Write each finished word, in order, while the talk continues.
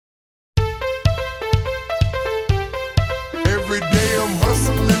every day I'm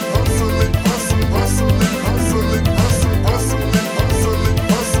hustling, hustling, hustling, hustling, hustling, hustling, hustling, hustling,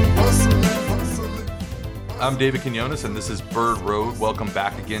 hustling, hustling, hustling. I'm David Quinones, and this is Bird Road. Welcome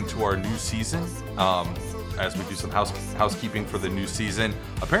back again to our new season. As we do some housekeeping for the new season.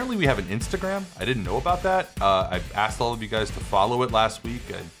 Apparently we have an Instagram. I didn't know about that. I asked all of you guys to follow it last week.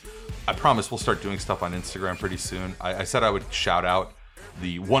 I promise we'll start doing stuff on Instagram pretty soon. I said I would shout out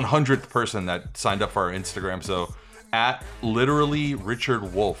the 100th person that signed up for our Instagram. So at literally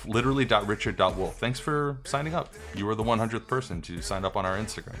Richard Wolf, literally.richard.wolf. Thanks for signing up. You were the 100th person to sign up on our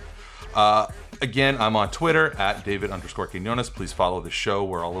Instagram. Again, I'm on Twitter at David_Quinones. Please follow the show.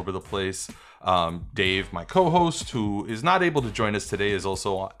 We're all over the place. Dave, my co-host, who is not able to join us today, is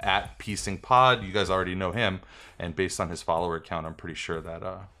also at Piecing Pod. You guys already know him, and based on his follower count, I'm pretty sure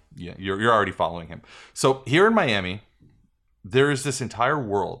that you're already following him. So here in Miami, there is this entire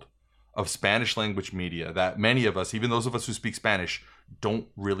world of Spanish language media that many of us, even those of us who speak Spanish, don't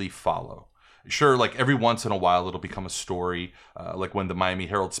really follow. Sure, like every once in a while it'll become a story, like when the Miami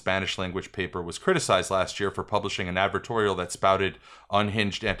Herald Spanish language paper was criticized last year for publishing an advertorial that spouted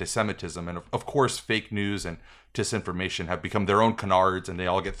unhinged anti-Semitism. And of course, fake news and disinformation have become their own canards, and they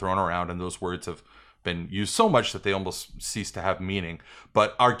all get thrown around, and those words have been used so much that they almost cease to have meaning.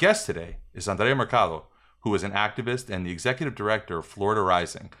 But our guest today is Andrea Mercado, who is an activist and the executive director of Florida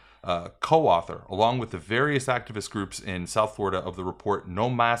Rising, co-author, along with the various activist groups in South Florida, of the report No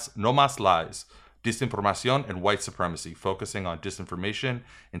Mas Lies, Disinformación and White Supremacy, focusing on disinformation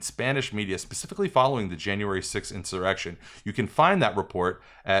in Spanish media, specifically following the January 6th insurrection. You can find that report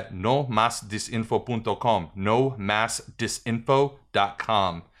at nomasdisinfo.com.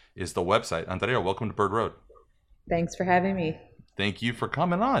 Nomasdisinfo.com is the website. Andrea, welcome to Bird Road. Thanks for having me. Thank you for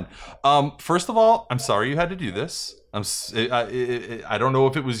coming on. First of all, I'm sorry you had to do this. I don't know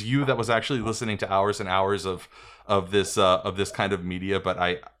if it was you that was actually listening to hours and hours of this kind of media, but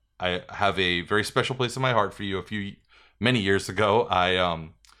I have a very special place in my heart for you. Many years ago, I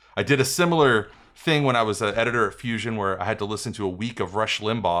did a similar thing when I was an editor at Fusion, where I had to listen to a week of Rush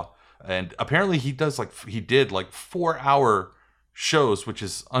Limbaugh, and apparently he did 4-hour shows, which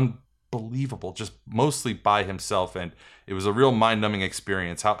is unbelievable, just mostly by himself, and it was a real mind-numbing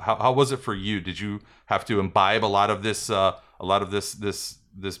experience. How was it for you? Did you have to imbibe a lot of this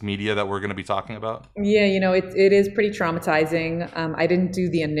media that we're going to be talking about? Yeah, it is pretty traumatizing. I didn't do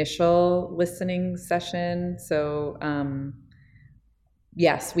the initial listening session, so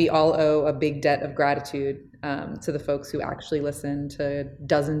yes, we all owe a big debt of gratitude to the folks who actually listened to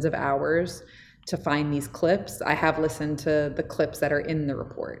dozens of hours to find these clips. I have listened to the clips that are in the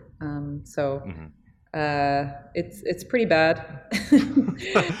report, so. It's pretty bad.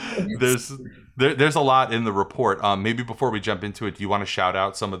 There's a lot in the report. Maybe before we jump into it, do you want to shout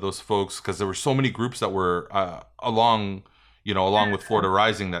out some of those folks? Because there were so many groups that were along with Florida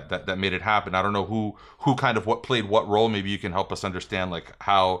Rising that made it happen. I don't know who kind of played what role. Maybe you can help us understand like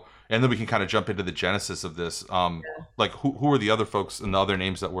how, and then we can kind of jump into the genesis of this. Like who are the other folks and the other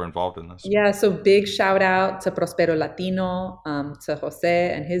names that were involved in this? Yeah, so big shout out to Prospero Latino, to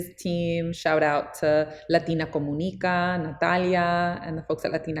Jose and his team. Shout out to Latina Comunica, Natalia, and the folks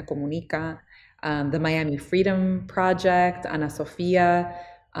at Latina Comunica. The Miami Freedom Project, Ana Sofia,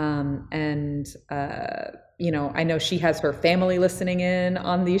 and I know she has her family listening in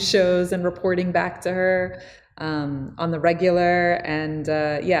on these shows and reporting back to her on the regular. And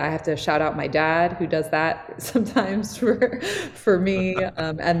I have to shout out my dad, who does that sometimes for me,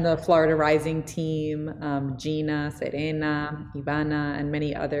 and the Florida Rising team, Gina, Serena, Ivana, and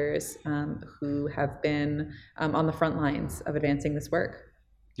many others who have been on the front lines of advancing this work.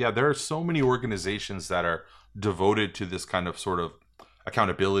 Yeah, there are so many organizations that are devoted to this kind of sort of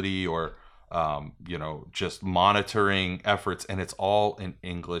accountability or just monitoring efforts, and it's all in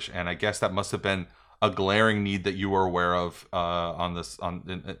English. And I guess that must have been a glaring need that you were aware of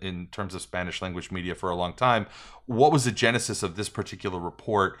in terms of Spanish language media for a long time. What was the genesis of this particular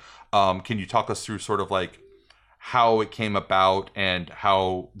report? Can you talk us through sort of like how it came about and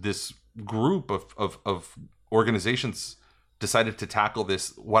how this group of organizations decided to tackle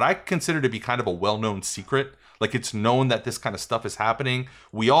this, what I consider to be kind of a well-known secret? Like, it's known that this kind of stuff is happening.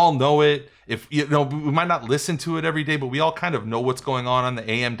 We all know it. If we might not listen to it every day, but we all kind of know what's going on the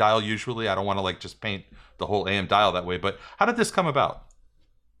AM dial usually. I don't want to like just paint the whole AM dial that way, but how did this come about?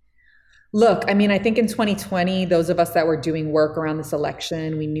 Look, I mean, I think in 2020, those of us that were doing work around this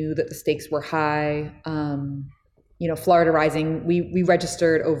election, we knew that the stakes were high. Florida Rising, we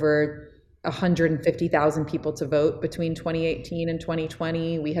registered over 150,000 people to vote between 2018 and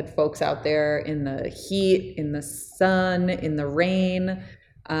 2020. We had folks out there in the heat, in the sun, in the rain,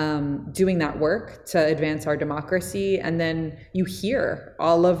 doing that work to advance our democracy. And then you hear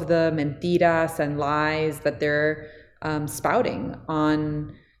all of the mentiras and lies that they're spouting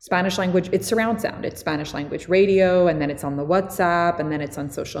on Spanish language. It's surround sound. It's Spanish language radio, and then it's on the WhatsApp, and then it's on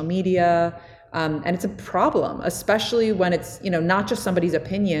social media. And it's a problem, especially when it's, not just somebody's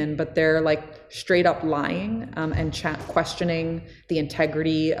opinion, but they're like straight up lying and questioning the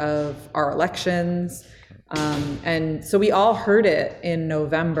integrity of our elections. And so we all heard it in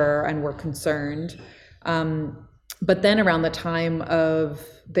November and were concerned. But then around the time of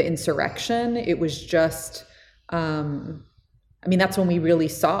the insurrection, it was just, that's when we really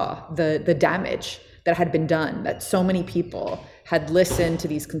saw the damage that had been done, that so many people had listened to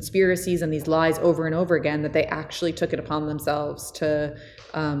these conspiracies and these lies over and over again, that they actually took it upon themselves to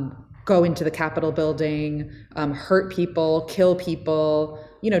go into the Capitol building, hurt people, kill people,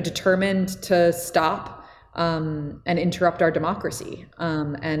 determined to stop and interrupt our democracy.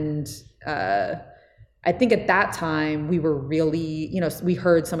 I think at that time we were really, we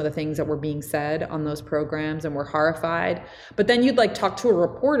heard some of the things that were being said on those programs and were horrified. But then you'd like talk to a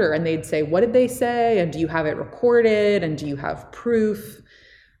reporter and they'd say, what did they say? And do you have it recorded? And do you have proof?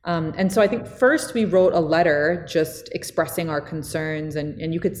 And so I think first we wrote a letter just expressing our concerns,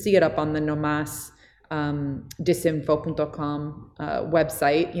 and you could see it up on the Nomas disinfo.com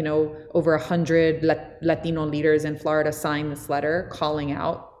website. Over 100 Latino leaders in Florida signed this letter calling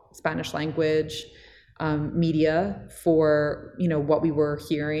out Spanish language media for what we were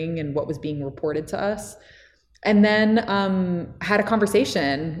hearing and what was being reported to us. And then had a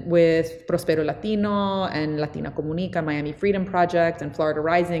conversation with Prospero Latino and Latina Comunica, Miami Freedom Project, and Florida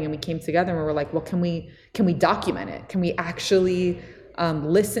Rising, and we came together and we were like, well, can we document it? Can we actually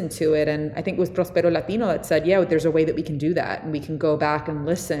listen to it? And I think it was Prospero Latino that said, yeah, there's a way that we can do that, and we can go back and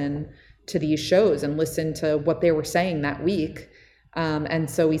listen to these shows and listen to what they were saying that week. And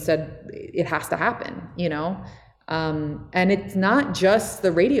so we said it has to happen, and it's not just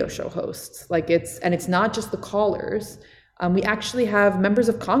the radio show hosts, it's not just the callers. We actually have members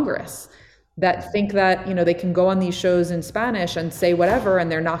of Congress that think that, they can go on these shows in Spanish and say whatever,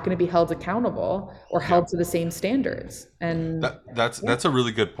 and they're not going to be held accountable or held to the same standards. And that's a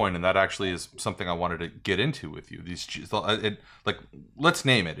really good point. And that actually is something I wanted to get into with you. Let's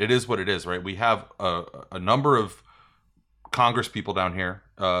name it. It is what it is, right? We have a number of Congress people down here,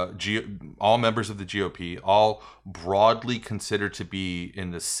 all members of the GOP, all broadly considered to be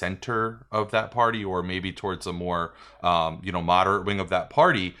in the center of that party, or maybe towards a more, moderate wing of that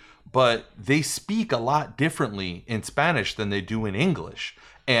party. But they speak a lot differently in Spanish than they do in English.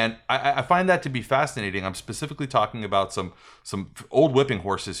 And I find that to be fascinating. I'm specifically talking about some old whipping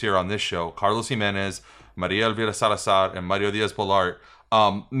horses here on this show: Carlos Jimenez, Maria Elvira Salazar, and Mario Diaz-Balart.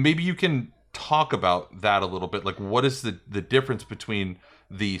 Maybe you can talk about that a little bit. Like, what is the difference between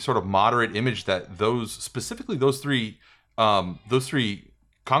the sort of moderate image that those three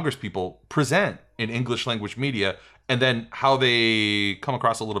Congress people present in English language media, and then how they come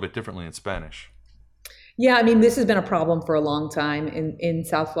across a little bit differently in Spanish? Yeah, this has been a problem for a long time in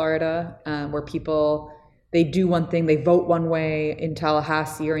South Florida, where people, they do one thing, they vote one way in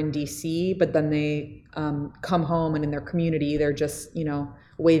Tallahassee or in DC, but then they come home and in their community, they're just,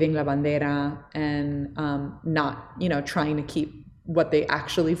 waving la bandera and not, trying to keep what they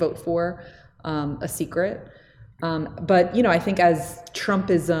actually vote for a secret. But, I think as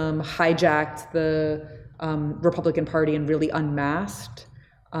Trumpism hijacked the Republican Party and really unmasked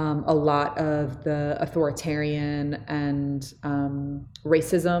a lot of the authoritarian and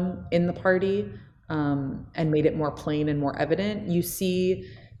racism in the party, and made it more plain and more evident, you see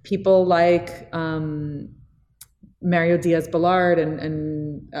people like Mario Diaz-Balart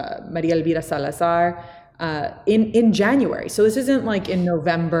and Maria Elvira Salazar in January. So this isn't like in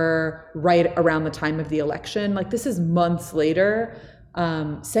November, right around the time of the election. Like, this is months later,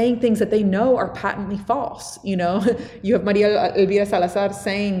 saying things that they know are patently false. You have Maria Elvira Salazar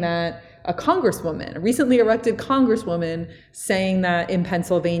saying that a recently elected congresswoman, saying that in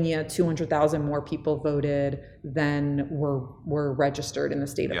Pennsylvania, 200,000 more people voted than were registered in the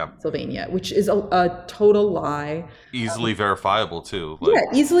state of Pennsylvania, which is a total lie. Easily verifiable too.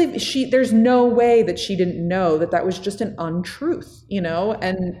 Easily. There's no way that she didn't know that was just an untruth,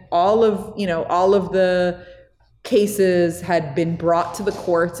 and all of the cases had been brought to the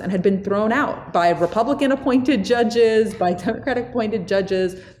courts and had been thrown out by Republican appointed judges, by Democratic appointed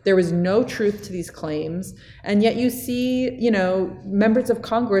judges. There was no truth to these claims. And yet you see, members of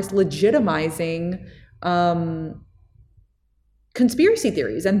Congress legitimizing conspiracy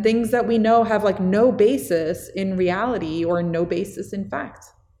theories and things that we know have no basis in reality or no basis in fact.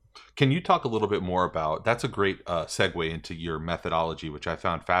 Can you talk a little bit more about, that's a great segue into your methodology, which I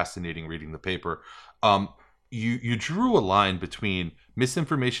found fascinating reading the paper. You drew a line between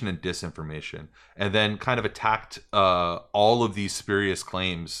misinformation and disinformation, and then kind of attacked all of these spurious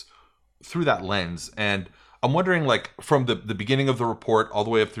claims through that lens. And I'm wondering, like, from the beginning of the report all the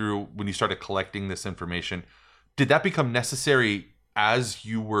way up through when you started collecting this information, did that become necessary as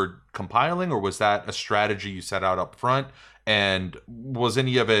you were compiling, or was that a strategy you set out up front? And was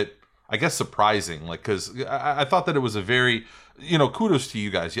any of it, I guess, surprising? Like, because I thought that it was a very, kudos to you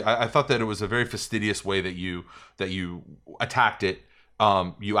guys. I thought that it was a very fastidious way that you attacked it.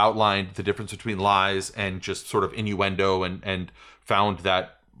 You outlined the difference between lies and just sort of innuendo, and found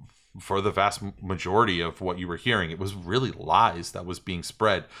that for the vast majority of what you were hearing, it was really lies that was being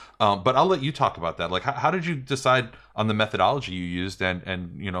spread. But I'll let you talk about that. Like, how did you decide on the methodology you used, and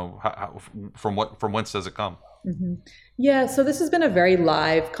how, from whence does it come? Mm-hmm. Yeah, so this has been a very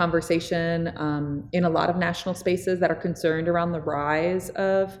live conversation in a lot of national spaces that are concerned around the rise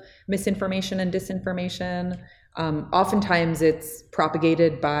of misinformation and disinformation. Oftentimes it's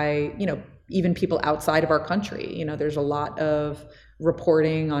propagated by, even people outside of our country. There's a lot of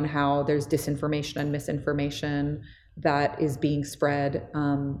reporting on how there's disinformation and misinformation that is being spread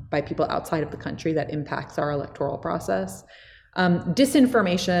by people outside of the country that impacts our electoral process.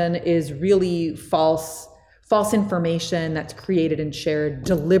 Disinformation is really false information that's created and shared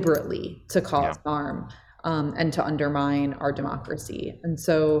deliberately to cause harm and to undermine our democracy. And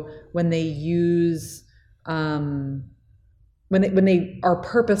so when they use when they are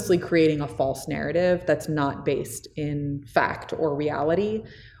purposely creating a false narrative that's not based in fact or reality,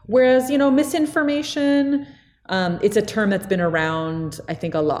 whereas misinformation, it's a term that's been around, I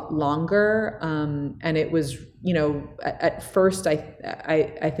think, a lot longer, and it was at first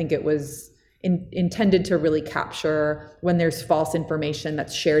I think it was intended to really capture when there's false information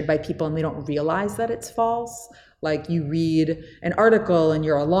that's shared by people and they don't realize that it's false. Like, you read an article and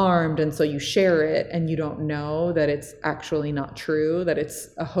you're alarmed, and so you share it, and you don't know that it's actually not true, that it's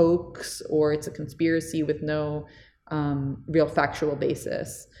a hoax or it's a conspiracy with no real factual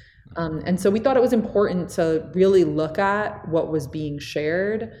basis. And so we thought it was important to really look at what was being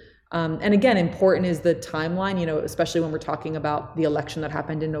shared. And again, important is the timeline, especially when we're talking about the election that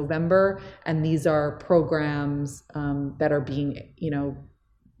happened in November, and these are programs that are being,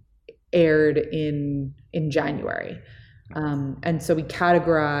 aired in January. And so we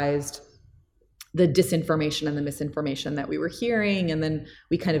categorized the disinformation and the misinformation that we were hearing, and then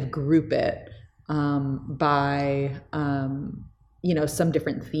we kind of group it by some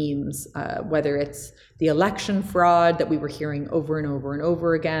different themes, whether it's the election fraud that we were hearing over and over and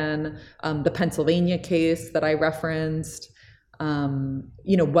over again, the Pennsylvania case that I referenced,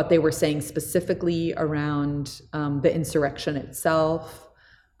 what they were saying specifically around the insurrection itself,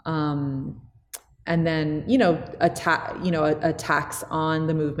 and then attacks on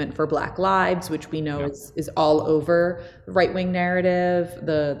the movement for Black Lives, which we know is all over the right-wing narrative,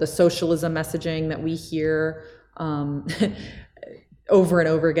 the socialism messaging that we hear over and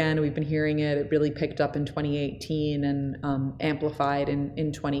over again. We've been hearing it. It really picked up in 2018 and amplified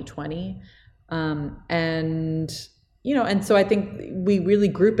in 2020. And so I think we really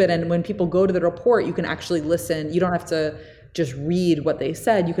group it. And when people go to the report, you can actually listen. You don't have to just read what they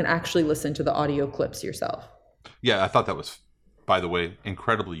said. You can actually listen to the audio clips yourself. Yeah, I thought that was, by the way,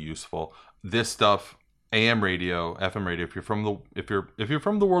 incredibly useful. This stuff, AM radio, FM radio, if you're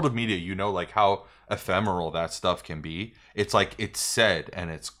from the world of media, like how ephemeral that stuff can be. It's like it's said and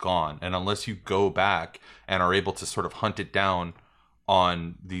it's gone. And unless you go back and are able to sort of hunt it down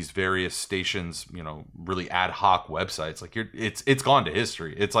on these various stations, really ad hoc websites, like it's gone to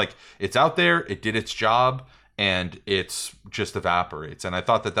history. It's like it's out there, it did its job, and it's just evaporates. And I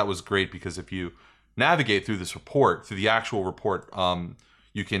thought that was great, because if you navigate through this report, through the actual report,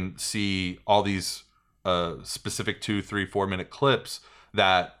 you can see all these specific 2, 3, 4 minute clips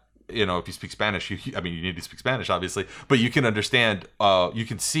that, if you speak Spanish, you need to speak Spanish, obviously, but you can understand, you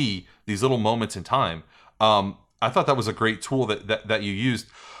can see these little moments in time. I thought that was a great tool that you used.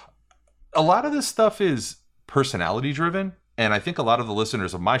 A lot of this stuff is personality driven. And I think a lot of the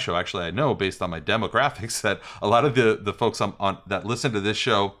listeners of my show, actually, I know based on my demographics, that a lot of the folks on that listen to this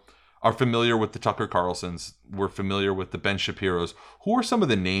show are familiar with the Tucker Carlsons. We're familiar with the Ben Shapiros. Who are some of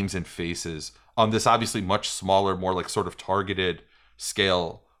the names and faces on this obviously much smaller, more like sort of targeted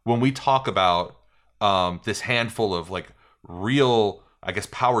scale, when we talk about this handful of like real, I guess,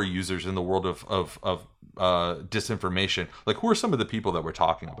 power users in the world of disinformation? Like, who are some of the people that we're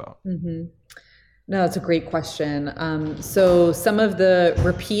talking about? Mm-hmm. No, that's a great question. So some of the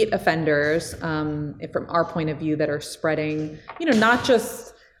repeat offenders, from our point of view, that are spreading, not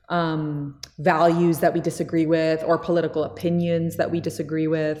just values that we disagree with or political opinions that we disagree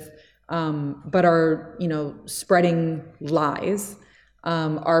with, but are, spreading lies,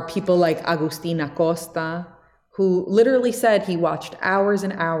 are people like Agustin Acosta, who literally said he watched hours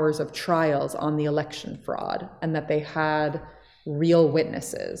and hours of trials on the election fraud and that they had real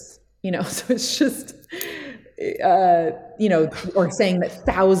witnesses, so it's just, or saying that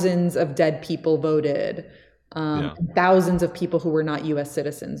thousands of dead people voted, thousands of people who were not US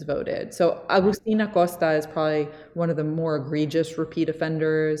citizens voted. So Agustin Acosta is probably one of the more egregious repeat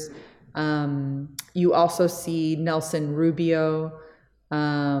offenders. You also see Nelson Rubio,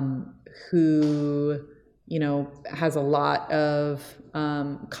 who, has a lot of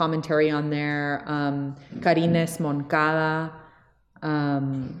commentary on there. Karines Moncada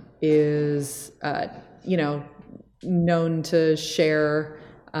is, known to share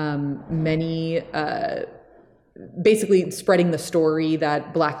many, basically spreading the story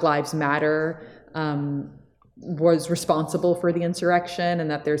that Black Lives Matter was responsible for the insurrection, and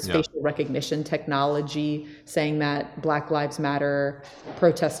that there's facial recognition technology saying that Black Lives Matter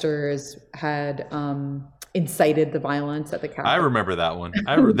protesters had incited the violence at the Capitol. I remember that one.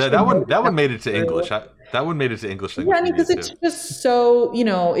 That one made it to English. That one made it to English language. Yeah, because it's just so,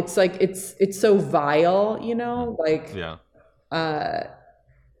 it's like it's so vile,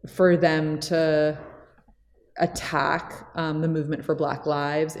 for them to attack the movement for Black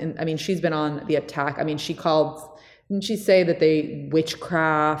Lives. And she's been on the attack. Didn't she say that they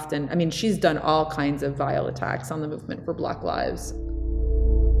witchcraft? And she's done all kinds of vile attacks on the movement for Black Lives.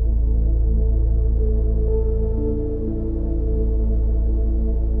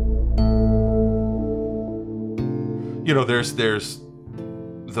 There's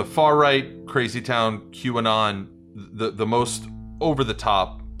the far right, crazy town, QAnon, the most over the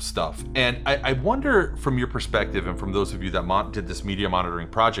top stuff. And I wonder, from your perspective and from those of you that did this media monitoring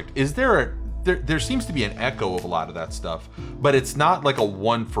project, is there seems to be an echo of a lot of that stuff, but it's not like a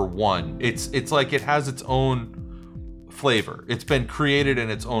one for one. It's like it has its own flavor. It's been created in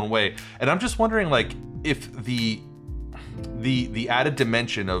its own way. And I'm just wondering, like, if the added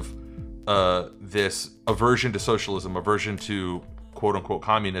dimension of this aversion to socialism, aversion to quote unquote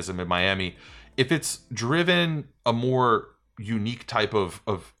communism in Miami, if it's driven a more unique type of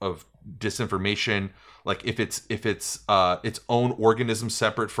disinformation, like if it's its own organism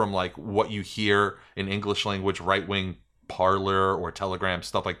separate from like what you hear in English language right-wing Parler or Telegram,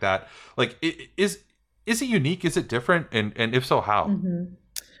 stuff like that, like is it unique? Is it different? And if so, how? Mm-hmm.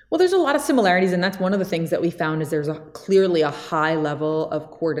 Well, there's a lot of similarities, and that's one of the things that we found is there's clearly a high level of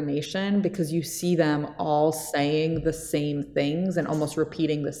coordination, because you see them all saying the same things and almost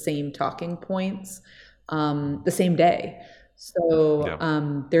repeating the same talking points the same day.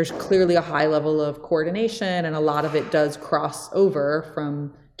 So there's clearly a high level of coordination, and a lot of it does cross over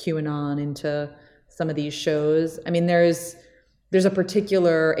from QAnon into some of these shows. There's a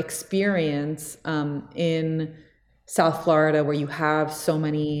particular experience in South Florida where you have so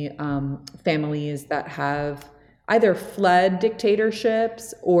many families that have either fled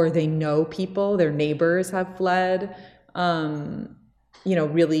dictatorships or they know people, their neighbors have fled,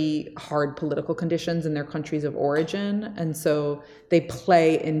 really hard political conditions in their countries of origin. And so they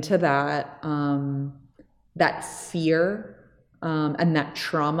play into that, that fear and that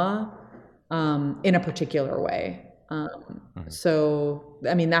trauma in a particular way. So,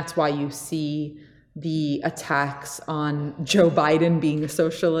 that's why you see the attacks on Joe Biden being a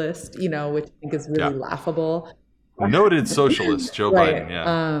socialist, which I think is really laughable. Noted socialist Joe right.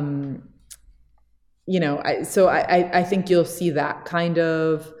 Biden, I think you'll see that kind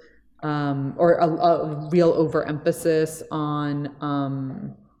of, or a real overemphasis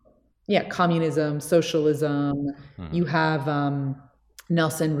on, communism, socialism. Mm-hmm. You have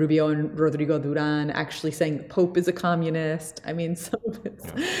Nelson Rubio and Rodrigo Duran actually saying the Pope is a communist. Some of it's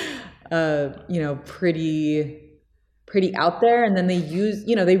pretty out there. And then they use,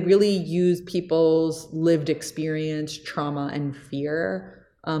 they really use people's lived experience, trauma, and fear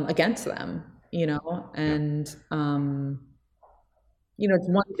against them, and, it's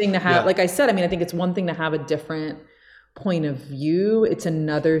one thing to have, like I said, I think it's one thing to have a different point of view. It's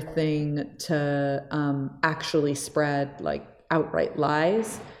another thing to actually spread like outright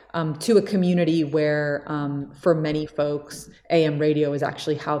lies to a community where, for many folks, AM radio is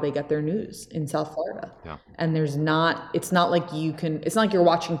actually how they get their news in South Florida. Yeah. And it's not like you're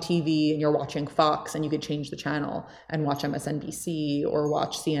watching TV and you're watching Fox and you could change the channel and watch MSNBC or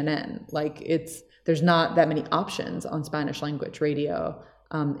watch CNN. There's not that many options on Spanish language radio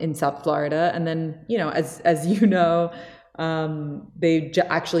in South Florida. And then, as they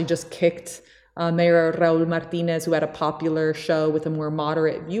actually just kicked Mayor Raul Martinez, who had a popular show with a more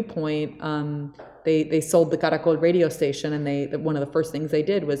moderate viewpoint, they sold the Caracol radio station, and one of the first things they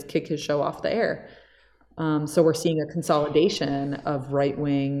did was kick his show off the air. So we're seeing a consolidation of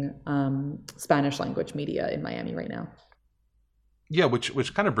right-wing Spanish language media in Miami right now. Yeah,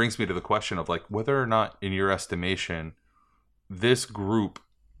 which kind of brings me to the question of like whether or not, in your estimation, this group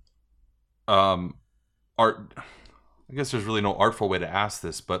are, I guess there's really no artful way to ask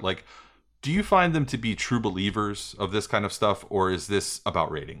this, but like, do you find them to be true believers of this kind of stuff, or is this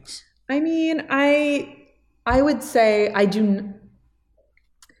about ratings? I mean, I would say I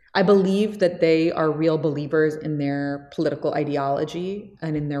believe that they are real believers in their political ideology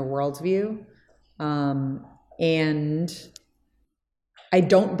and in their worldview. And I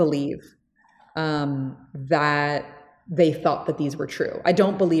don't believe that they thought that these were true. I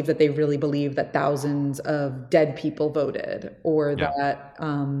don't believe that they really believe that thousands of dead people voted, or that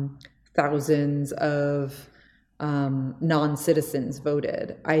thousands of non-citizens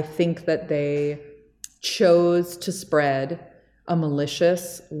voted. I think that they chose to spread a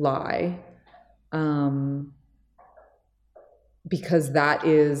malicious lie because that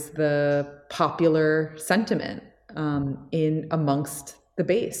is the popular sentiment in amongst the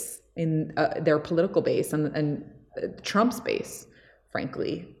base, in their political base, and Trump's base,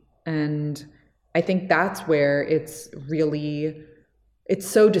 frankly. And I think that's where it's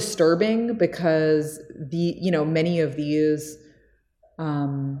so disturbing, because many of these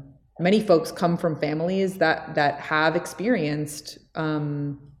many folks come from families that have experienced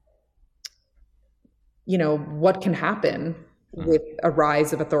what can happen with a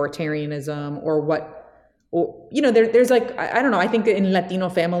rise of authoritarianism, there's like, I don't know, I think in Latino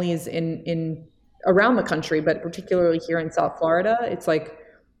families in around the country, but particularly here in South Florida, it's like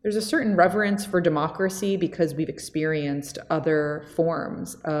there's a certain reverence for democracy because we've experienced other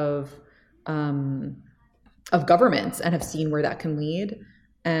forms of governments and have seen where that can lead.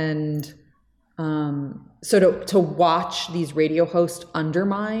 And so to watch these radio hosts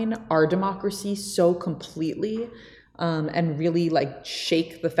undermine our democracy so completely, and really like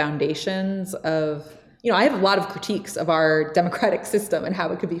shake the foundations of, I have a lot of critiques of our democratic system and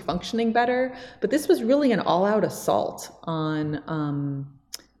how it could be functioning better, but this was really an all-out assault on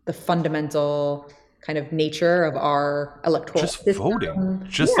the fundamental kind of nature of our electoral system. Voting,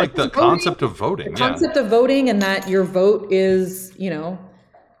 like the concept of voting. The concept of voting, and that your vote is,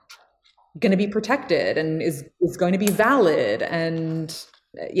 going to be protected and is going to be valid. And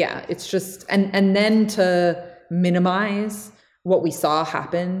it's just, and then to minimize what we saw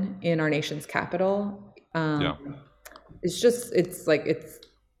happen in our nation's capital. It's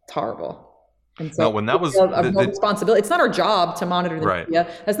horrible. And so when that was the responsibility, it's not our job to monitor the media.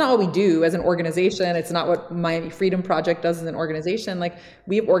 That's not what we do as an organization. It's not what Miami Freedom Project does as an organization. Like,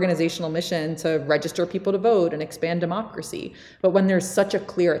 we have organizational mission to register people to vote and expand democracy. But when there's such a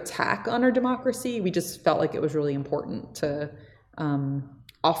clear attack on our democracy, we just felt like it was really important to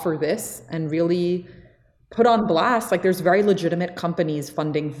offer this and really put on blast. Like, there's very legitimate companies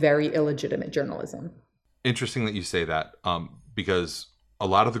funding very illegitimate journalism. Interesting that you say that, because a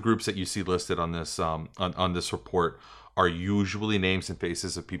lot of the groups that you see listed on this on this report are usually names and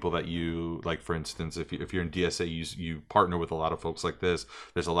faces of people that you like. For instance, if you're in DSA, you partner with a lot of folks like this.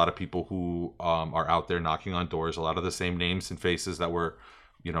 There's a lot of people who are out there knocking on doors. A lot of the same names and faces that were,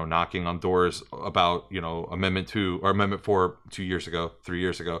 knocking on doors about, Amendment 2 or Amendment 4 3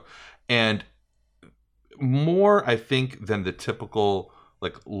 years ago, and more, I think, than the typical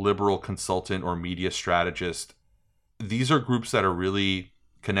like liberal consultant or media strategist. These are groups that are really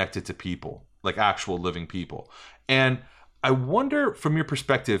connected to people, like actual living people. And I wonder, from your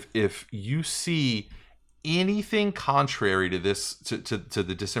perspective, if you see anything contrary to this, to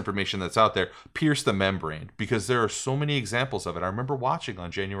the disinformation that's out there, pierce the membrane, because there are so many examples of it. I remember watching on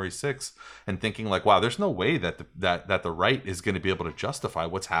January 6th and thinking like, wow, there's no way that the right is going to be able to justify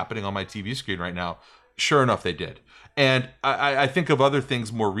what's happening on my TV screen right now. Sure enough, they did. And I think of other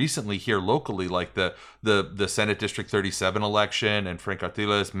things more recently here locally, like the Senate District 37 election and Frank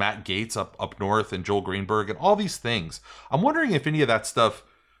Artiles, Matt Gaetz up north, and Joel Greenberg, and all these things. I'm wondering if any of that stuff,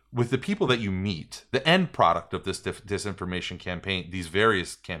 with the people that you meet, the end product of this disinformation campaign, these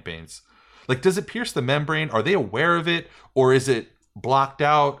various campaigns, like, does it pierce the membrane? Are they aware of it, or is it blocked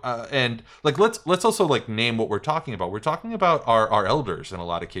out? And like, let's also like name what we're talking about. We're talking about our elders in a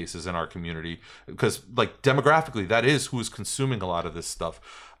lot of cases in our community, because like demographically, that is who's consuming a lot of this stuff.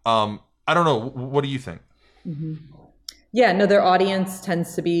 I don't know. What do you think? Mm-hmm. Yeah, no, their audience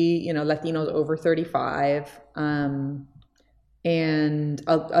tends to be, Latinos over 35, and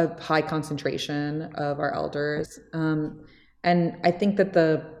a high concentration of our elders. And I think that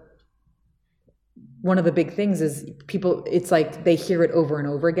one of the big things is people, it's like they hear it over and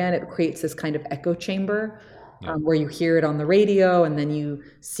over again. It creates this kind of echo chamber where you hear it on the radio and then you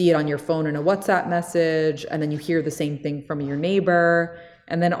see it on your phone in a WhatsApp message, and then you hear the same thing from your neighbor.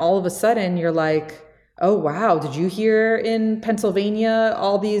 And then all of a sudden you're like, oh, wow, did you hear in Pennsylvania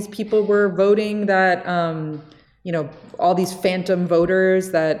all these people were voting that, all these phantom voters,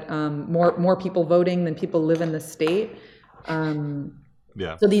 that more people voting than people live in the state.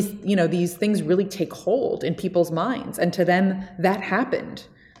 So these things really take hold in people's minds, and to them that happened.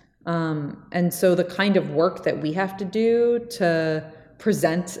 And so the kind of work that we have to do to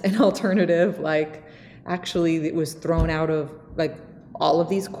present an alternative, like actually it was thrown out of like all of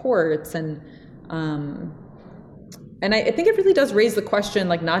these courts, and I think it really does raise the question,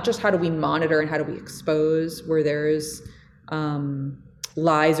 like not just how do we monitor and how do we expose where there's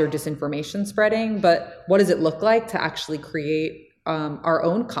lies or disinformation spreading, but what does it look like to actually create our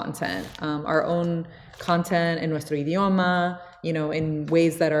own content in nuestro idioma, in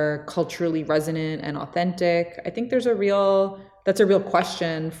ways that are culturally resonant and authentic. I think that's a real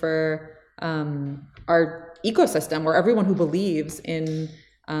question for our ecosystem, or everyone who believes in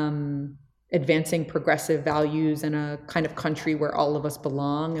advancing progressive values in a kind of country where all of us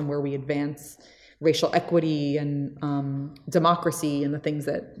belong and where we advance racial equity and democracy and the things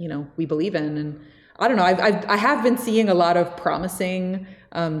that we believe in. And I don't know, I have been seeing a lot of promising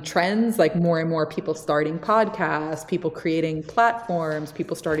trends, like more and more people starting podcasts, people creating platforms,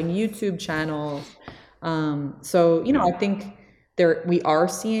 people starting YouTube channels. I think we are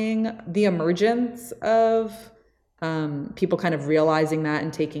seeing the emergence of people kind of realizing that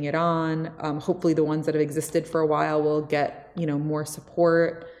and taking it on. Hopefully the ones that have existed for a while will get, more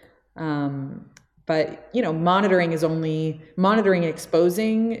support. But monitoring and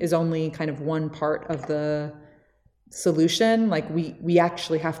exposing is only kind of one part of the solution. Like we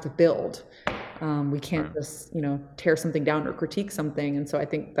actually have to build. We can't just, tear something down or critique something. And so I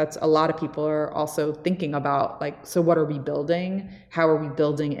think that's a lot of people are also thinking about, like, so what are we building? How are we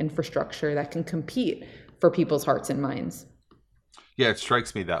building infrastructure that can compete for people's hearts and minds? Yeah, it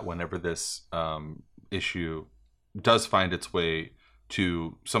strikes me that whenever this issue does find its way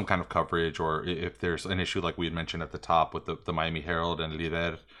to some kind of coverage, or if there's an issue like we had mentioned at the top with the Miami Herald and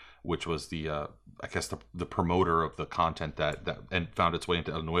Líder, which was the I guess the promoter of the content that and found its way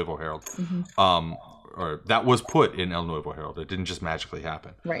into El Nuevo Herald, or that was put in El Nuevo Herald. It didn't just magically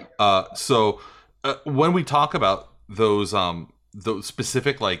happen. Right. So when we talk about those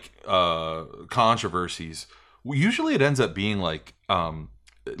specific controversies, usually it ends up being like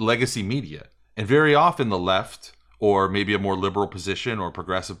legacy media, and very often the left, or maybe a more liberal position or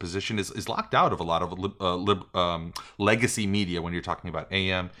progressive position, is locked out of a lot of legacy media when you're talking about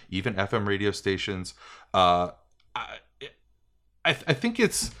AM, even FM radio stations. I think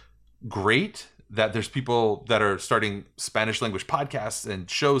it's great that there's people that are starting Spanish language podcasts and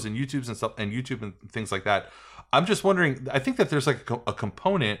shows and YouTube and things like that. I'm just wondering, I think that there's like a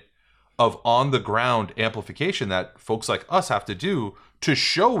component of on the ground amplification that folks like us have to do to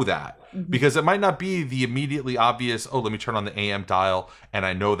show that, because it might not be the immediately obvious, oh, let me turn on the AM dial and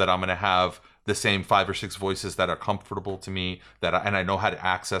I know that I'm going to have the same 5 or 6 voices that are comfortable to me, and I know how to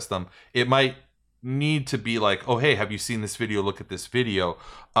access them. It might need to be like, oh, hey, have you seen this video? Look at this video.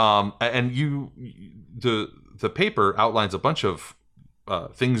 And the paper outlines a bunch of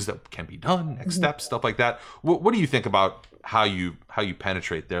things that can be done, next steps, stuff like that. What do you think about how you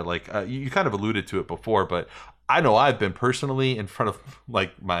penetrate there? Like you kind of alluded to it before, but I know I've been personally in front of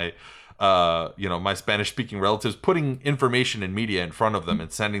like my my Spanish speaking relatives, putting information and media in front of them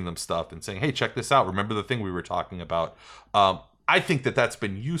and sending them stuff and saying, hey, check this out. Remember the thing we were talking about? I think that that's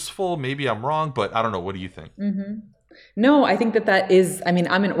been useful. Maybe I'm wrong, but I don't know. What do you think? No, I think that is, I'm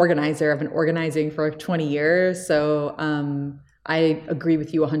an organizer. I've been organizing for 20 years. So I agree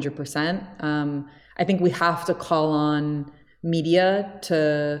with you 100%. I think we have to call on media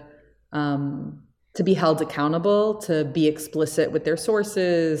to be held accountable, to be explicit with their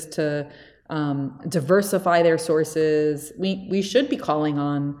sources, to diversify their sources. We should be calling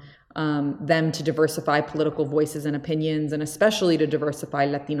on them to diversify political voices and opinions, and especially to diversify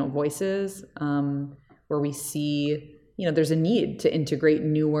Latino voices, where we see, there's a need to integrate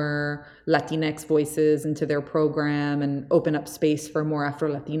newer Latinx voices into their program and open up space for more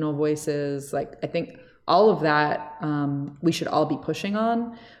Afro-Latino voices. Like, I think all of that we should all be pushing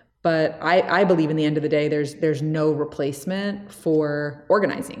on. But I believe in the end of the day, there's no replacement for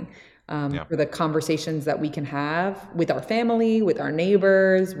organizing, for the conversations that we can have with our family, with our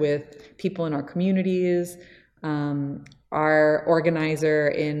neighbors, with people in our communities. our organizer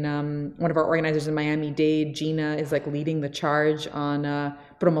in one of our organizers in Miami-Dade, Gina, is like leading the charge on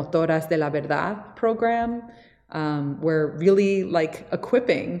Promotoras de la Verdad program. We're really like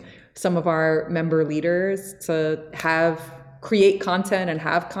equipping some of our member leaders to create content and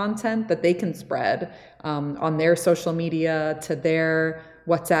have content that they can spread on their social media, to their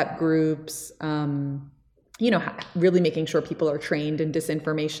WhatsApp groups. Really making sure people are trained in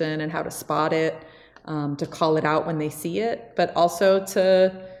disinformation and how to spot it, to call it out when they see it, but also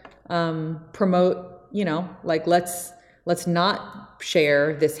to promote, like let's not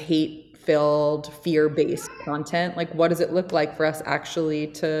share this hate-filled, fear-based content. Like, what does it look like for us actually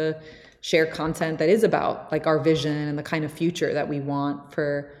to share content that is about like our vision and the kind of future that we want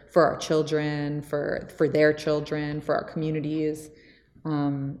for our children, for their children, for our communities.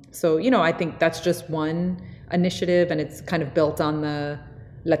 I think that's just one initiative, and it's kind of built on the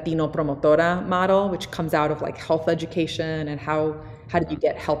Latino Promotora model, which comes out of like health education and how do you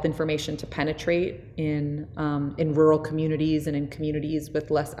get health information to penetrate in rural communities and in communities with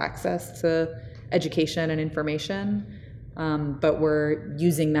less access to education and information. But we're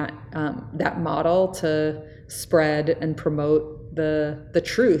using that model to spread and promote the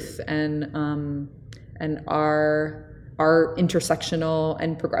truth and our intersectional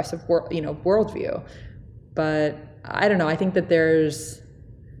and progressive worldview. But I don't know. I think that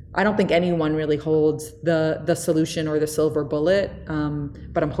I don't think anyone really holds the solution or the silver bullet.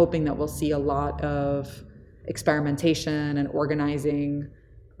 But I'm hoping that we'll see a lot of experimentation and organizing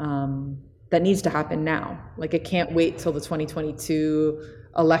that needs to happen now. Like, it can't wait till the 2022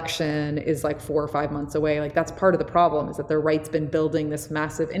 election is like 4 or 5 months away. Like, that's part of the problem, is that the right's been building this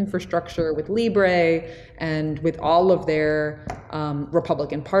massive infrastructure with Libre and with all of their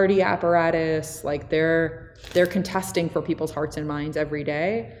Republican Party apparatus. Like, they're contesting for people's hearts and minds every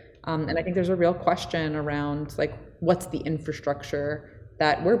day. And I think there's a real question around like, what's the infrastructure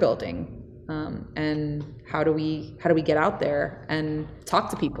that we're building? And how do we get out there and talk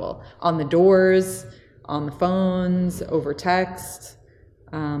to people on the doors, on the phones, over text?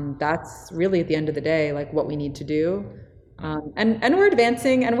 That's really, at the end of the day, like what we need to do. And we're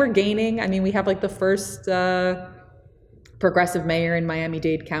advancing and we're gaining. I mean, we have like the first progressive mayor in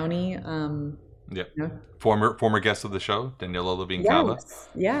Miami-Dade County. Yeah. Former guest of the show, Daniela Levine Cava.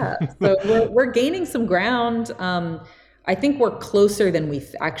 Yeah. So we're gaining some ground. I think we're closer than we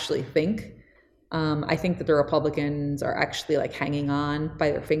actually think. I think that the Republicans are actually like hanging on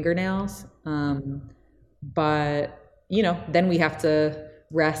by their fingernails. But then we have to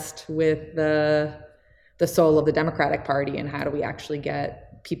rest with the soul of the Democratic Party, and how do we actually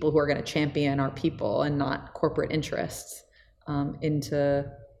get people who are going to champion our people and not corporate interests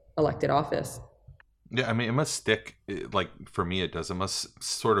into elected office. Yeah, I mean, it must stick. Like, for me, it does. It must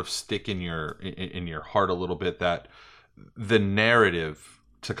sort of stick in your heart a little bit that the narrative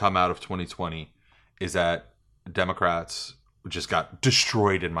to come out of 2020 is that Democrats just got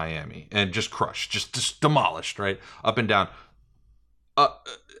destroyed in Miami and just crushed, just demolished, right, up and down.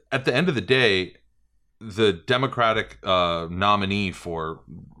 At the end of the day, the Democratic nominee for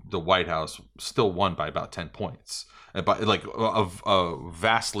the White House still won by about 10 points, by like a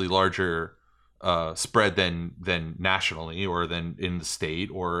vastly larger spread than nationally or than in the state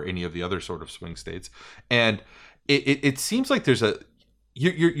or any of the other sort of swing states. And it seems like there's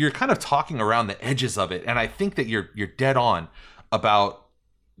you're kind of talking around the edges of it, and I think that you're dead on about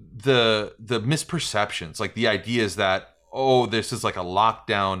the misperceptions, like the ideas that, oh, this is like a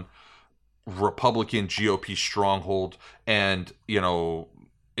lockdown Republican GOP stronghold, and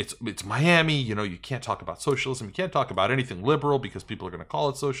it's Miami, you can't talk about socialism, you can't talk about anything liberal because people are going to call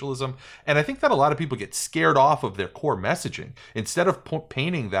it socialism. And I think that a lot of people get scared off of their core messaging instead of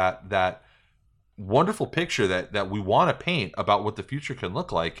painting that wonderful picture that we want to paint about what the future can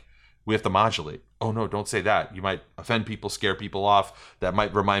look like. We have to modulate. Oh no, don't say that. You might offend people, scare people off. That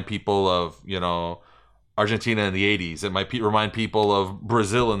might remind people of, Argentina in the 80s. It might remind people of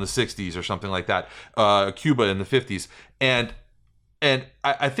Brazil in the 60s or something like that. Cuba in the 50s. And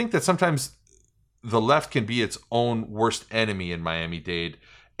I think that sometimes the left can be its own worst enemy in Miami-Dade,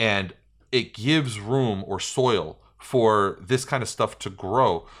 and it gives room or soil for this kind of stuff to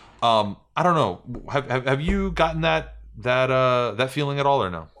grow. I don't know. Have you gotten that feeling at all,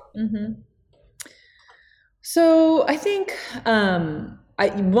 or no? Mm-hmm. So I think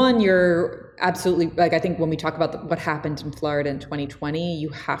you're absolutely, like, I think when we talk about what happened in Florida in 2020, you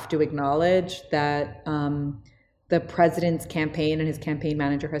have to acknowledge that the president's campaign, and his campaign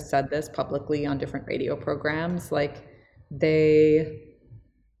manager has said this publicly on different radio programs, like, they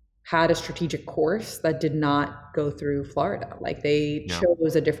had a strategic course that did not go through Florida. Like, they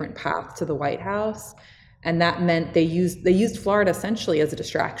chose a different path to the White House. And that meant they used Florida essentially as a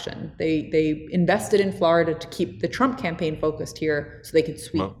distraction. They invested in Florida to keep the Trump campaign focused here so they could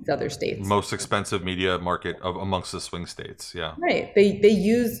sweep these other states. Most expensive media market amongst the swing states. Yeah. Right. They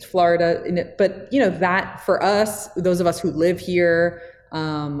used Florida in it, but that for us, those of us who live here,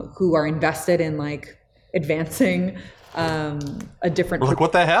 who are invested in like advancing a different. We're like,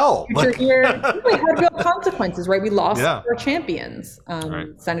 what the hell? Like, here, it had real consequences, right? We lost our champions. Right.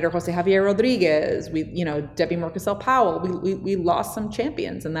 Senator Jose Javier Rodriguez, Debbie Murkisel Powell. We lost some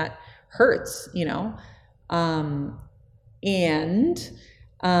champions, and that hurts, And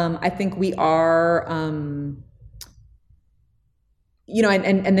I think we are,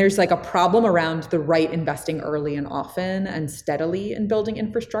 and there's like a problem around the right investing early and often and steadily in building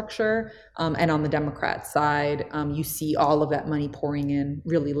infrastructure. And on the Democrat side, you see all of that money pouring in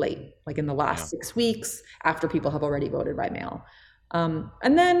really late, like in the last 6 weeks after people have already voted by mail.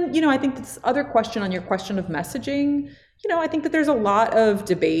 And then, I think this other question on your question of messaging, I think that there's a lot of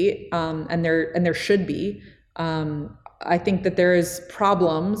debate, and there should be. I think that there is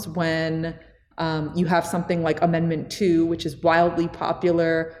problems when you have something like Amendment 2, which is wildly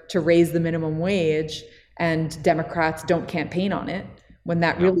popular to raise the minimum wage, and Democrats don't campaign on it, when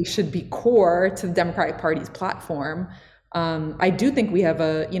that really should be core to the Democratic Party's platform. I do think we have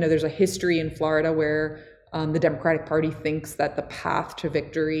there's a history in Florida where the Democratic Party thinks that the path to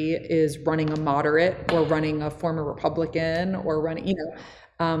victory is running a moderate or running a former Republican or running,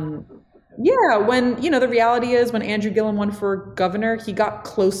 when, the reality is when Andrew Gillum won for governor, he got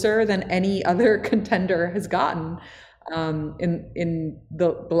closer than any other contender has gotten in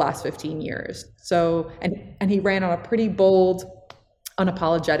the last 15 years. So, and he ran on a pretty bold,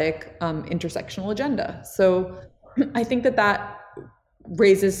 unapologetic intersectional agenda. So I think that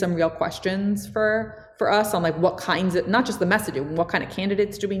raises some real questions for us on like what kinds of, not just the messaging, what kind of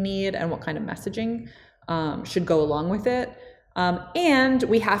candidates do we need and what kind of messaging should go along with it. And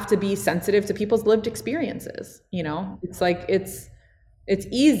we have to be sensitive to people's lived experiences. It's like, it's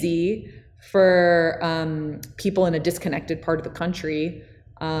easy for people in a disconnected part of the country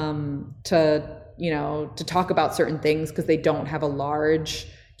to talk about certain things because they don't have a large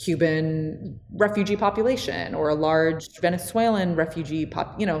Cuban refugee population or a large Venezuelan refugee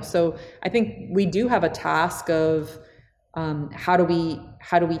so I think we do have a task of how do we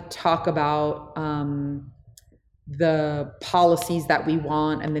talk about the policies that we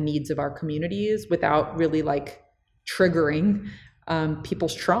want and the needs of our communities without really like triggering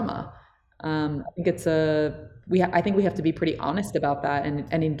people's trauma. I think I think we have to be pretty honest about that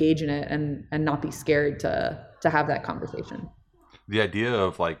and engage in it and not be scared to have that conversation. The idea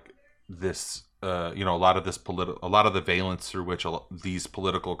of like this, a lot of the valence through which these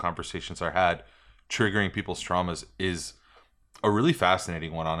political conversations are had, triggering people's traumas, is a really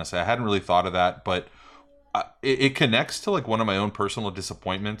fascinating one. Honestly, I hadn't really thought of that, but it connects to like one of my own personal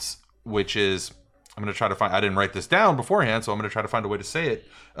disappointments, which is I'm going to try to find. I didn't write this down beforehand, so I'm going to try to find a way to say it,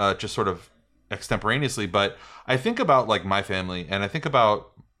 just sort of extemporaneously. But I think about like my family, and I think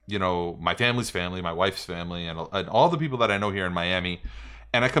about my family's family, my wife's family, and all the people that I know here in Miami,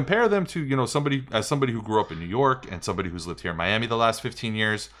 and I compare them to somebody who grew up in New York and somebody who's lived here in Miami the last 15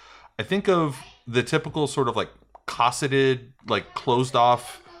 years. I think of the typical sort of like cosseted, like closed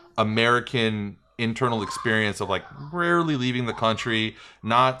off American internal experience of like rarely leaving the country,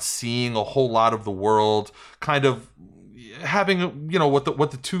 not seeing a whole lot of the world, kind of having what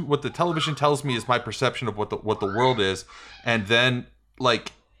the television tells me is my perception of what the world is, and then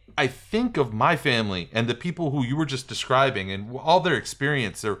like I think of my family and the people who you were just describing and all their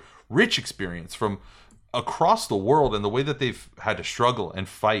experience, their rich experience from across the world, and the way that they've had to struggle and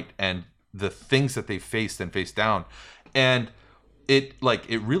fight and the things that they faced and faced down. And it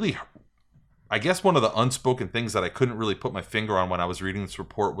really, I guess one of the unspoken things that I couldn't really put my finger on when I was reading this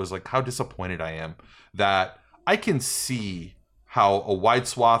report was like how disappointed I am that I can see how a wide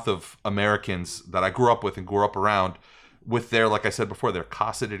swath of Americans that I grew up with and grew up around, with their, like I said before, their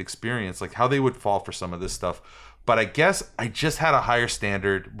cosseted experience, like how they would fall for some of this stuff. But I guess I just had a higher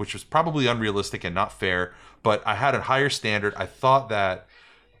standard, which was probably unrealistic and not fair, but I had a higher standard. I thought that,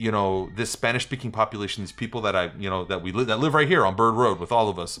 this Spanish-speaking population, these people that that live right here on Bird Road with all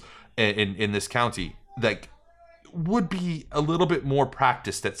of us in this county, like would be a little bit more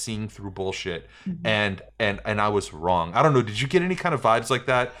practiced at seeing through bullshit. Mm-hmm. And I was wrong. I don't know. Did you get any kind of vibes like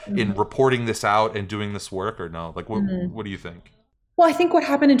that in reporting this out and doing this work, or no? Like, what do you think? Well, I think what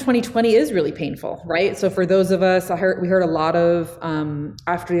happened in 2020 is really painful, right? So for those of us, we heard a lot of,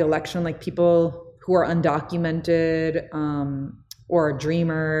 after the election, like people who are undocumented, or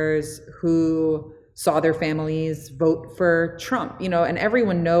dreamers who saw their families vote for Trump, and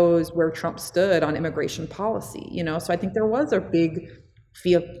everyone knows where Trump stood on immigration policy, So I think there was a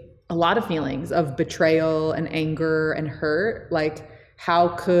lot of feelings of betrayal and anger and hurt. Like, how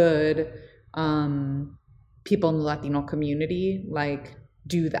could people in the Latino community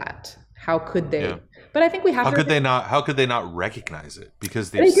do that? How could they? Yeah. But I think we have How to. How could they not recognize it?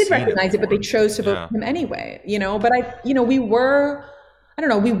 Because They did recognize it, but they chose to vote Yeah. for him anyway. But we were, I don't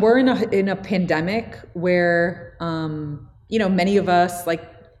know, we were in a pandemic where, many of us,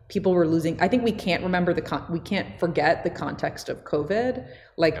 people were losing. I think we can't remember we can't forget the context of COVID.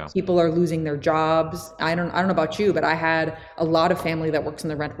 People are losing their jobs. I don't know about you, but I had a lot of family that works in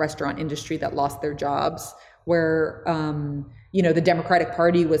the restaurant industry that lost their jobs. Where the Democratic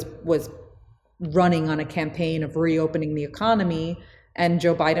Party was running on a campaign of reopening the economy, and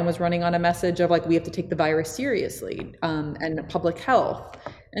Joe Biden was running on a message of we have to take the virus seriously, and public health.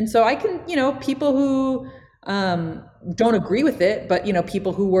 And so I can, people who don't agree with it, but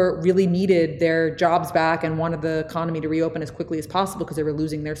people who really needed their jobs back and wanted the economy to reopen as quickly as possible because they were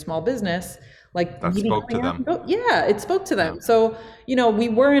losing their small business, that spoke to them. Yeah, it spoke to them. So we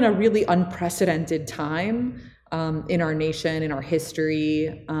were in a really unprecedented time in our nation, in our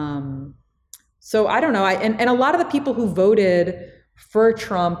history. So I don't know. And a lot of the people who voted for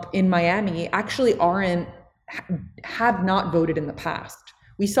Trump in Miami actually have not voted in the past.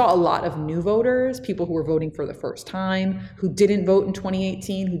 We saw a lot of new voters, people who were voting for the first time, who didn't vote in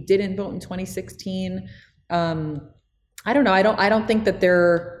 2018, who didn't vote in 2016. I don't know. I don't think that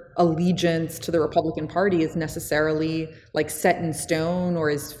their allegiance to the Republican Party is necessarily set in stone or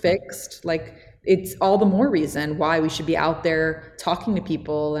is fixed. It's all the more reason why we should be out there talking to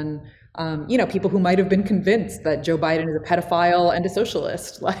people and people who might have been convinced that Joe Biden is a pedophile and a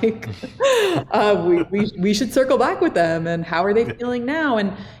socialist. We should circle back with them, and how are they feeling now?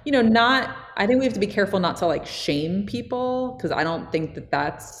 And I think we have to be careful not to shame people, because I don't think that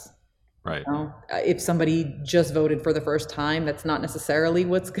that's right. If somebody just voted for the first time, that's not necessarily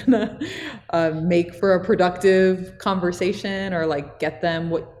what's gonna make for a productive conversation or get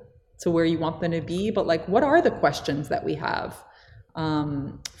them to where you want them to be. But what are the questions that we have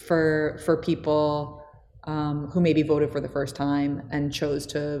for people who maybe voted for the first time and chose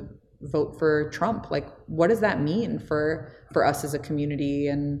to vote for Trump? What does that mean for us as a community,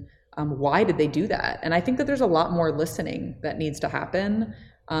 and why did they do that? And I think that there's a lot more listening that needs to happen,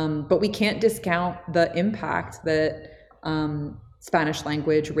 but we can't discount the impact that Spanish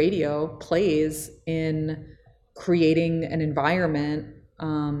language radio plays in creating an environment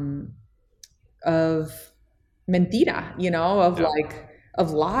of mentira,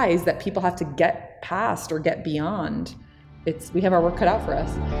 of lies that people have to get past or get beyond. We have our work cut out for us.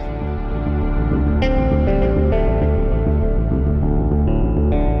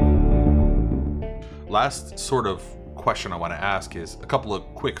 Last sort of question I want to ask is a couple of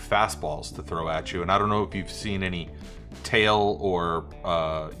quick fastballs to throw at you, and I don't know if you've seen any tail or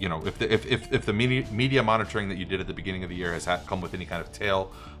if the media monitoring that you did at the beginning of the year has come with any kind of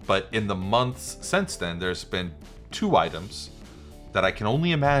tail. But in the months since then, there's been 2 items that I can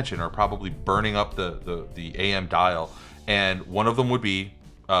only imagine are probably burning up the AM dial, and one of them would be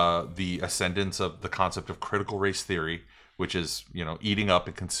the ascendance of the concept of critical race theory, which is eating up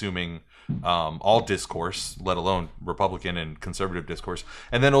and consuming all discourse, let alone Republican and conservative discourse,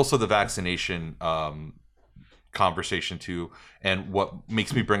 and then also the vaccination conversation too. And what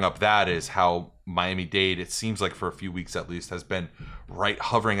makes me bring up that is how Miami-Dade, it seems like for a few weeks at least, has been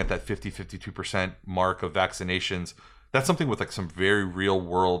hovering at that 52% mark of vaccinations. That's something with some very real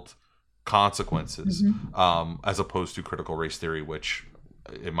world consequences, as opposed to critical race theory, which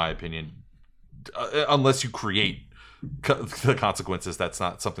in my opinion, unless you create the consequences, that's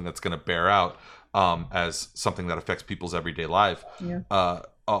not something that's going to bear out as something that affects people's everyday life.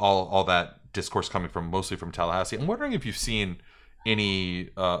 All that discourse coming mostly from Tallahassee. I'm wondering if you've seen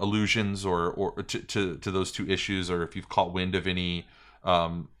any allusions or to those 2 issues, or if you've caught wind of any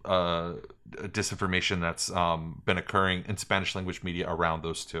disinformation that's been occurring in Spanish language media around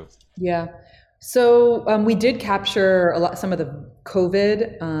those 2. Yeah. So we did capture some of the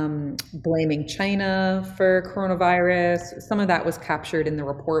COVID, blaming China for coronavirus. Some of that was captured in the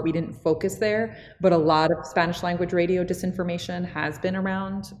report. We didn't focus there, but a lot of Spanish language radio disinformation has been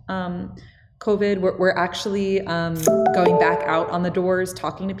around COVID. We're actually going back out on the doors,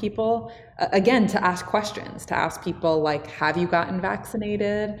 talking to people, again, to ask questions, to ask people have you gotten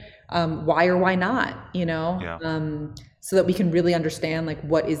vaccinated? Why or why not? So that we can really understand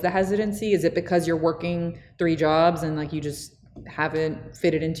what is the hesitancy? Is it because you're working 3 jobs and you just haven't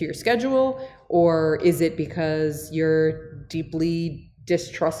fitted into your schedule? Or is it because you're deeply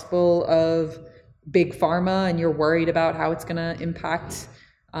distrustful of big pharma and you're worried about how it's going to impact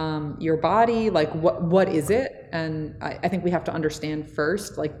your body, like what is it? And I think we have to understand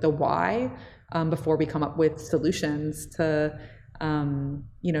first, like the why, before we come up with solutions to,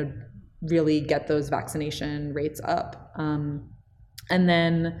 really get those vaccination rates up. And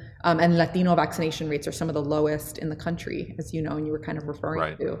then, and Latino vaccination rates are some of the lowest in the country, as you know, and you were kind of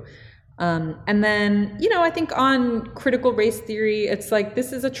referring to. And then, I think on critical race theory, it's like,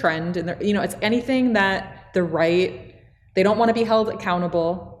 this is a trend, and it's anything that the right, they don't want to be held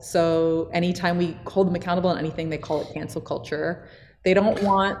accountable. So anytime we hold them accountable on anything, they call it cancel culture. They don't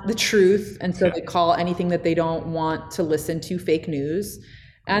want the truth, and so they call anything that they don't want to listen to fake news.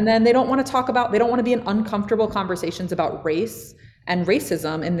 And then they don't want to they don't want to be in uncomfortable conversations about race and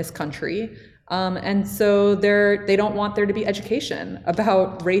racism in this country. And so they don't want there to be education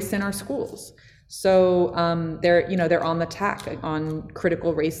about race in our schools. So they're on the tack on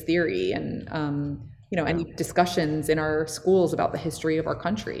critical race theory and any discussions in our schools about the history of our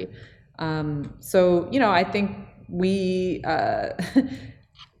country. I think we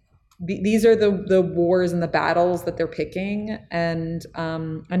these are the wars and the battles that they're picking, and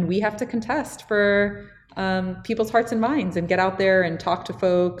we have to contest for people's hearts and minds and get out there and talk to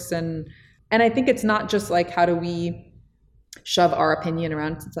folks. And I think it's not just like, how do we shove our opinion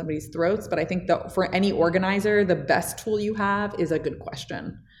around somebody's throats, but I think that for any organizer, the best tool you have is a good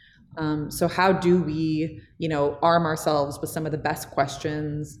question. So how do we, arm ourselves with some of the best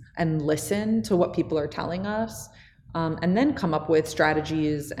questions and listen to what people are telling us, and then come up with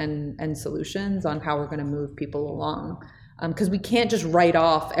strategies and solutions on how we're going to move people along. Because we can't just write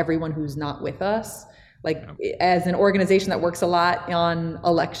off everyone who's not with us. Like, as an organization that works a lot on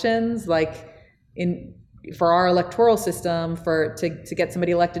elections, like for our electoral system, to get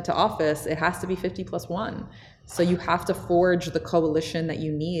somebody elected to office, it has to be 50+1. So you have to forge the coalition that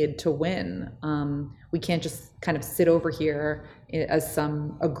you need to win. We can't just kind of sit over here as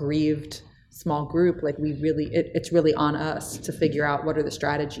some aggrieved small group. Like, it's really on us to figure out what are the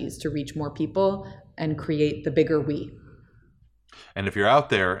strategies to reach more people and create the bigger we. And if you're out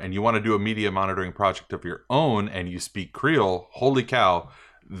there and you want to do a media monitoring project of your own and you speak Creole, holy cow,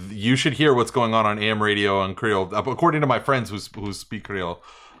 you should hear what's going on AM radio and Creole. According to my friends who speak Creole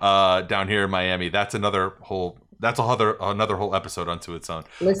down here in Miami, that's another whole episode unto its own.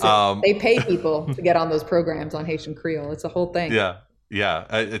 Listen, they pay people to get on those programs on Haitian Creole. It's a whole thing. Yeah.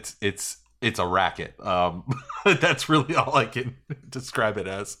 It's a racket. That's really all I can describe it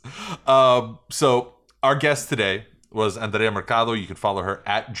as. So our guest today was Andrea Mercado. You can follow her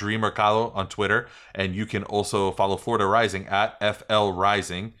at Dream Mercado on Twitter, and you can also follow Florida Rising at FL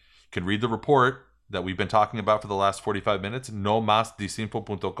Rising. You can read the report that we've been talking about for the last 45 minutes,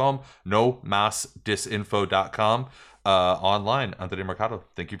 nomasdisinfo.com, nomasdisinfo.com, online. Andrea Mercado,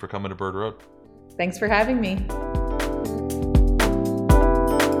 thank you for coming to Bird Road. Thanks for having me.